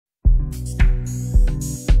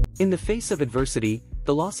In the face of adversity,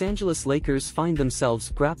 the Los Angeles Lakers find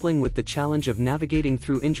themselves grappling with the challenge of navigating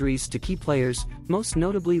through injuries to key players, most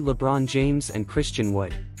notably LeBron James and Christian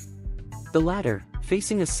Wood. The latter,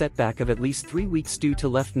 facing a setback of at least 3 weeks due to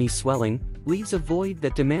left knee swelling, leaves a void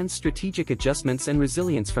that demands strategic adjustments and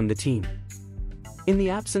resilience from the team. In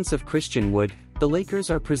the absence of Christian Wood, the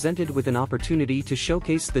Lakers are presented with an opportunity to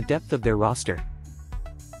showcase the depth of their roster.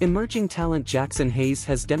 Emerging talent Jackson Hayes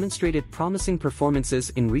has demonstrated promising performances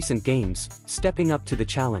in recent games, stepping up to the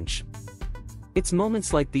challenge. It's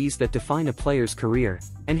moments like these that define a player's career,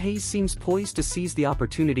 and Hayes seems poised to seize the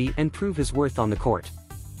opportunity and prove his worth on the court.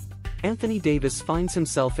 Anthony Davis finds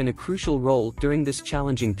himself in a crucial role during this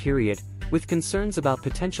challenging period, with concerns about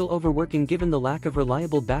potential overworking given the lack of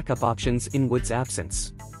reliable backup options in Wood's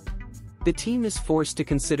absence. The team is forced to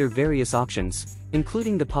consider various options,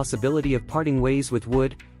 including the possibility of parting ways with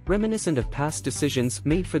Wood, reminiscent of past decisions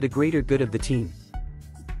made for the greater good of the team.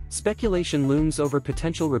 Speculation looms over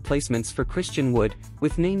potential replacements for Christian Wood,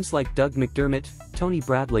 with names like Doug McDermott, Tony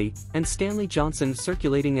Bradley, and Stanley Johnson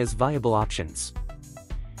circulating as viable options.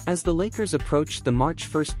 As the Lakers approach the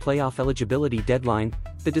March 1 playoff eligibility deadline,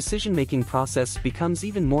 the decision-making process becomes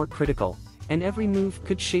even more critical, and every move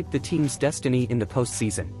could shape the team's destiny in the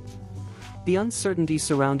postseason. The uncertainty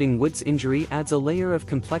surrounding Wood's injury adds a layer of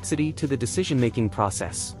complexity to the decision-making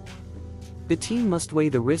process. The team must weigh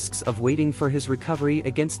the risks of waiting for his recovery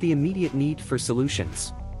against the immediate need for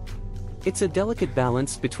solutions. It's a delicate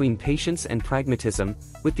balance between patience and pragmatism,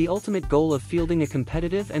 with the ultimate goal of fielding a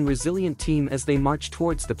competitive and resilient team as they march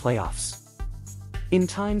towards the playoffs. In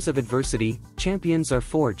times of adversity, champions are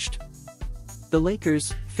forged. The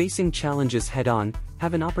Lakers, facing challenges head-on,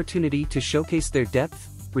 have an opportunity to showcase their depth,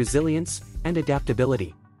 resilience, and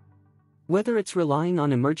adaptability. Whether it's relying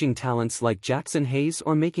on emerging talents like Jackson Hayes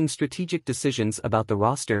or making strategic decisions about the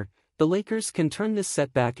roster, the Lakers can turn this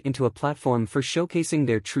setback into a platform for showcasing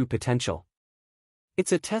their true potential.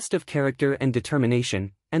 It's a test of character and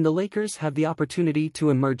determination, and the Lakers have the opportunity to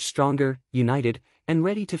emerge stronger, united, and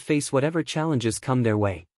ready to face whatever challenges come their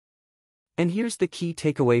way. And here's the key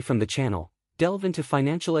takeaway from the channel: delve into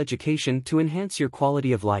financial education to enhance your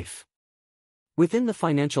quality of life. Within the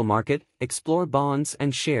financial market, explore bonds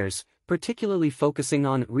and shares, particularly focusing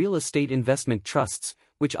on real estate investment trusts,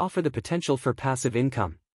 which offer the potential for passive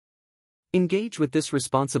income. Engage with this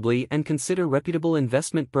responsibly and consider reputable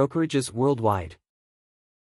investment brokerages worldwide.